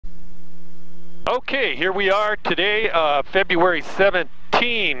Okay, here we are today, February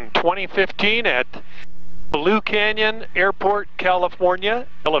 17, 2015 at Blue Canyon Airport, California,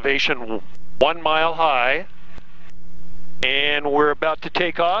 elevation 1 mile high. And we're about to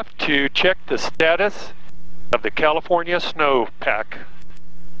take off to check the status of the California snowpack,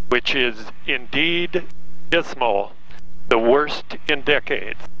 which is indeed dismal, the worst in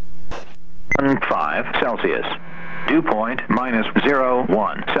decades. 5 Celsius. Dew point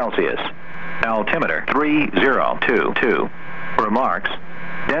 -01 Celsius. Altimeter 3022. Remarks: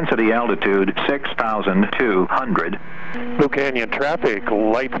 density altitude 6,200. Blue Canyon traffic,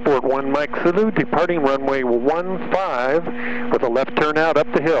 light sport 1 Mike Zulu, departing runway 15 with a left turn out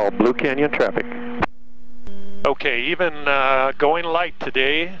up the hill. Blue Canyon traffic. Okay, even going light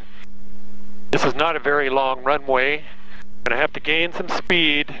today. This is not a very long runway. Gonna have to gain some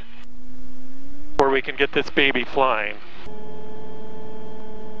speed before we can get this baby flying.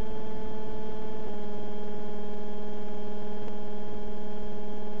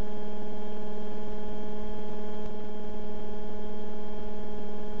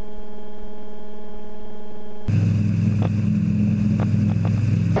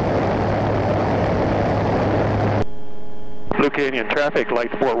 Blue Canyon traffic,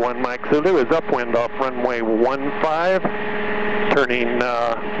 light sport 1 Mike Zulu is upwind off runway 15, turning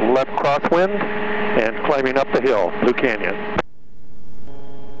left crosswind and climbing up the hill, Blue Canyon.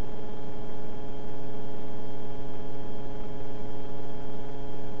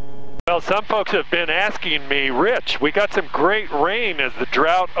 Well, some folks have been asking me, Rich, we got some great rain, is the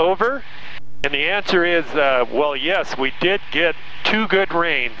drought over? And the answer is, well, yes, we did get 2 good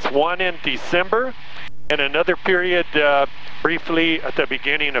rains, one in December and another period briefly at the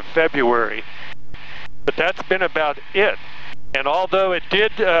beginning of February. But that's been about it. And although it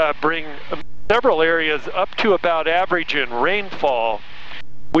did bring several areas up to about average in rainfall,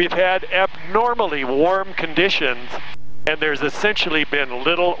 we've had abnormally warm conditions, and there's essentially been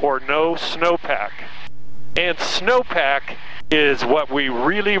little or no snowpack. And snowpack is what we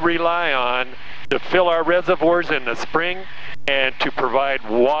really rely on to fill our reservoirs in the spring and to provide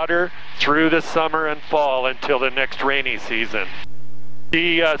water through the summer and fall until the next rainy season.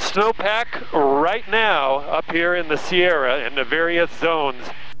 The snowpack right now up here in the Sierra in the various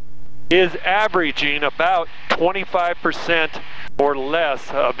zones is averaging about 25% or less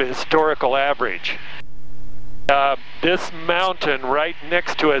of the historical average. This mountain right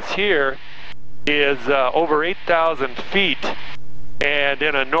next to us here is over 8,000 feet, and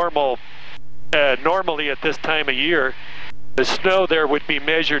in a normally at this time of year, the snow there would be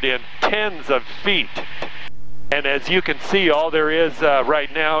measured in tens of feet. And as you can see, all there is right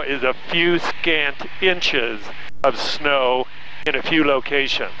now is a few scant inches of snow in a few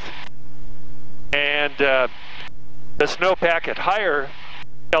locations. And the snowpack at higher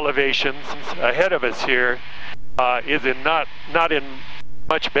elevations ahead of us here is not in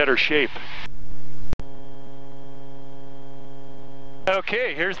much better shape.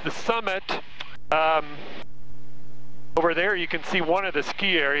 Okay, here's the summit. Over there you can see one of the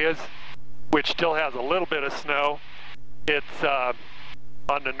ski areas, which still has a little bit of snow. It's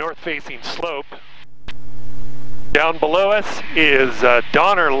on the north-facing slope. Down below us is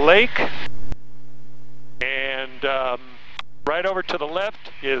Donner Lake, and right over to the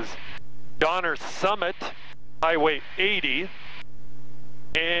left is Donner Summit, Highway 80,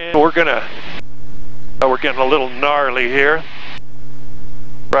 and we're getting a little gnarly here.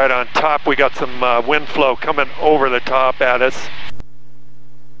 Right on top, we got some wind flow coming over the top at us.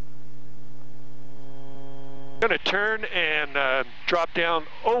 I'm going to turn and drop down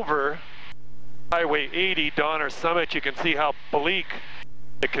over Highway 80, Donner Summit. You can see how bleak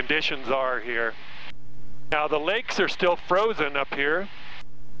the conditions are here. Now the lakes are still frozen up here.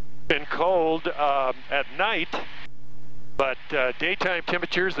 Been cold at night, but daytime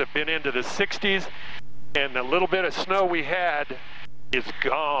temperatures have been into the 60s, and the little bit of snow we had is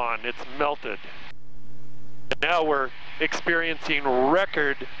gone. It's melted. And now we're experiencing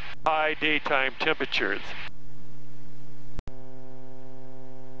record high daytime temperatures.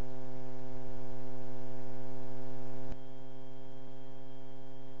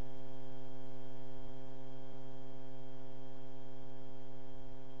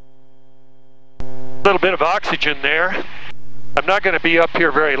 A little bit of oxygen there. I'm not going to be up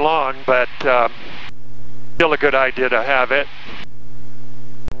here very long, but still a good idea to have it.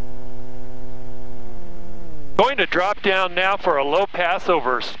 Going to drop down now for a low pass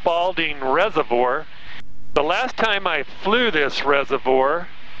over Spalding Reservoir. The last time I flew this reservoir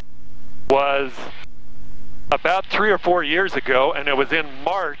was about 3 or 4 years ago, and it was in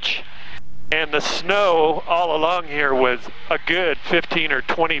March And the snow all along here was a good 15 or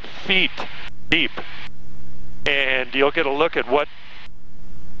 20 feet deep. And you'll get a look at what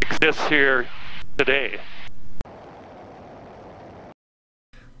exists here today.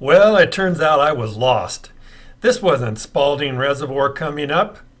 Well, it turns out I was lost. This wasn't Spalding Reservoir coming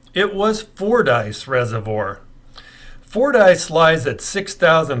up. It was Fordyce Reservoir. Fordyce lies at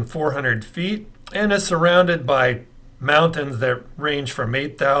 6,400 feet and is surrounded by mountains that range from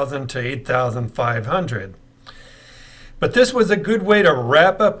 8,000 to 8,500. But this was a good way to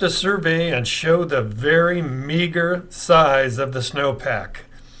wrap up the survey and show the very meager size of the snowpack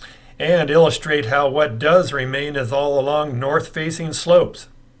and illustrate how what does remain is all along north-facing slopes.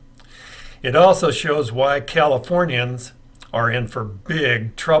 It also shows why Californians are in for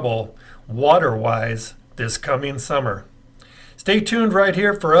big trouble water-wise this coming summer. Stay tuned right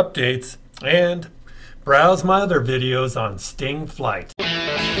here for updates and browse my other videos on Sting Flight.